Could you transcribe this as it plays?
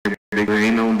big, there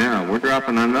ain't no doubt. We're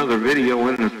dropping another video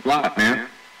in the slot, man.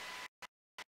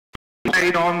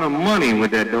 Right on the money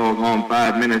with that doggone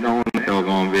 5 minutes on that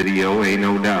doggone video, ain't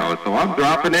no doubt. So I'm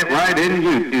dropping it right in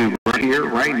YouTube right here,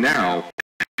 right now.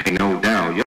 Ain't no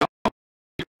doubt. Yo,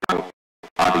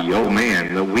 Audio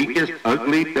Man, the weakest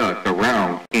ugly duck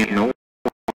around. Ain't no.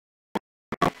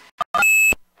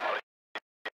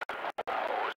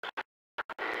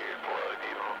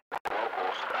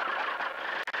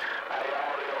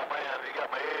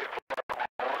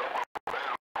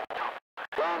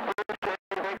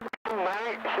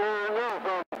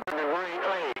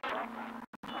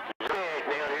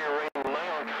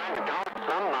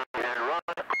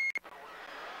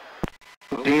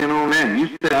 On that, you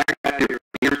said I got your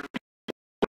ears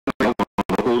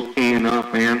keying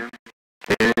up, man.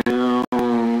 Hell,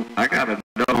 I got a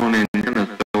doggone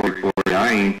antenna story for you. I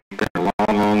ain't said a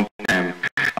long time.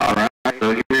 All right,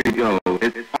 so here you go.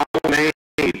 It's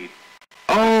homemade.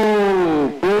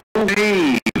 Oh,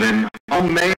 homemade and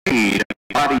homemade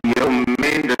audio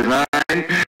man design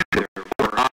for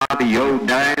audio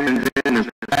diamonds in the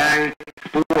sky,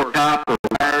 4 copper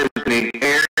wires in the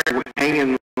air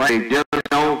hanging like they just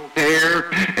don't care,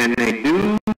 and they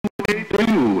do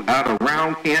out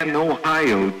around Canton,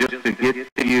 Ohio, just to get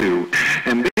to you.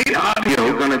 And Big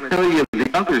Audio gonna tell you the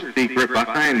other secret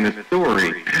behind the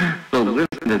story. So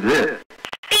listen to this.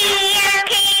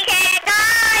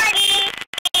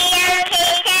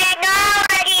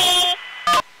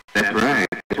 That's right.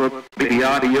 That's what Big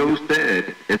Audio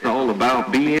said. It's all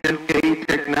about BNK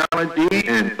technology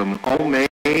and some homemade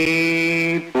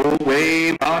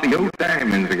full-wave audio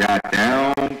diamonds. Got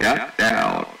down, got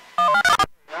down.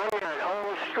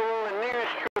 Old school and new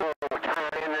school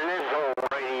time into this old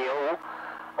radio.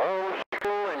 Old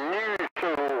school and new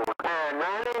school time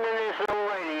right into this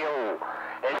old radio.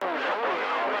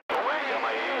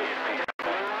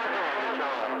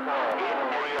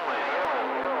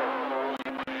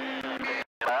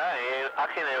 I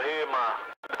can't even hear my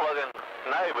plugging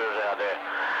neighbors out there.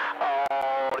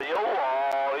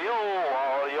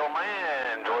 Audio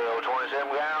man, 1227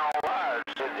 gallon wires.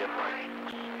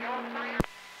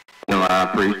 No, I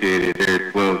appreciate it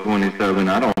there, 1227.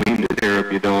 I don't mean to tear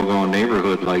up your doggone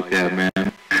neighborhood like that, man.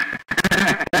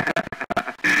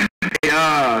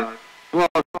 Yeah,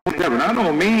 1227. I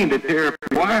don't mean to tear up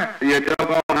your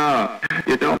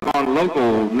doggone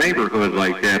local neighborhood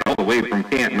like that, all the way from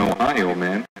Canton, Ohio,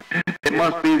 man. It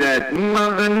must be that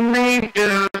Mother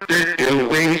Nature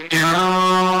situation.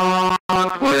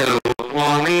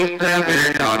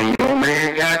 1227. Audio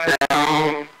man got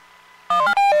down.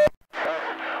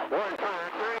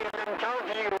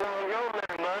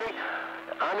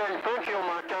 I didn't put you on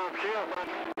my top shelf.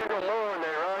 You got more in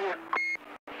there, are you?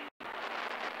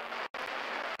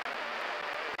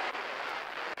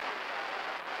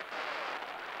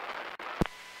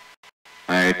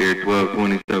 All right, there,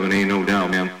 1227, ain't no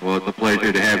doubt, man. Well, it's a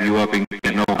pleasure to have you up in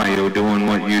Canton, Ohio, doing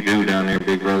what you do down there,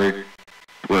 big brother.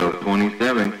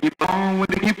 1227, keep on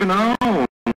with it, keeping on.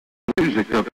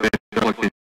 Music up there,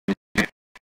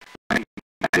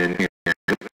 in here.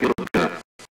 Little bit.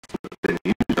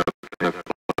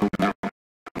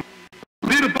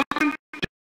 Little button.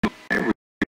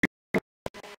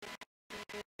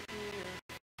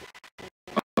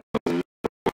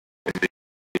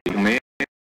 Man.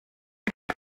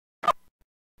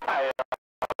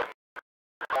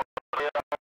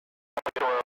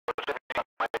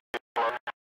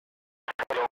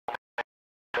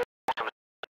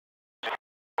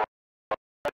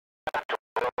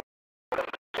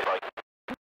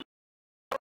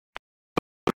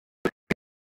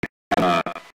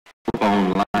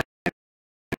 Phone line.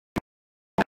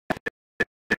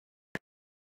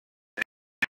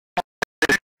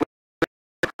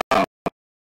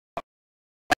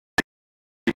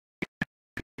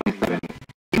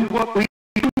 What we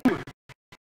do.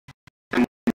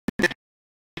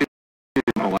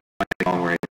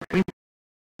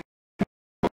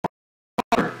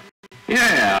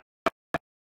 Yeah.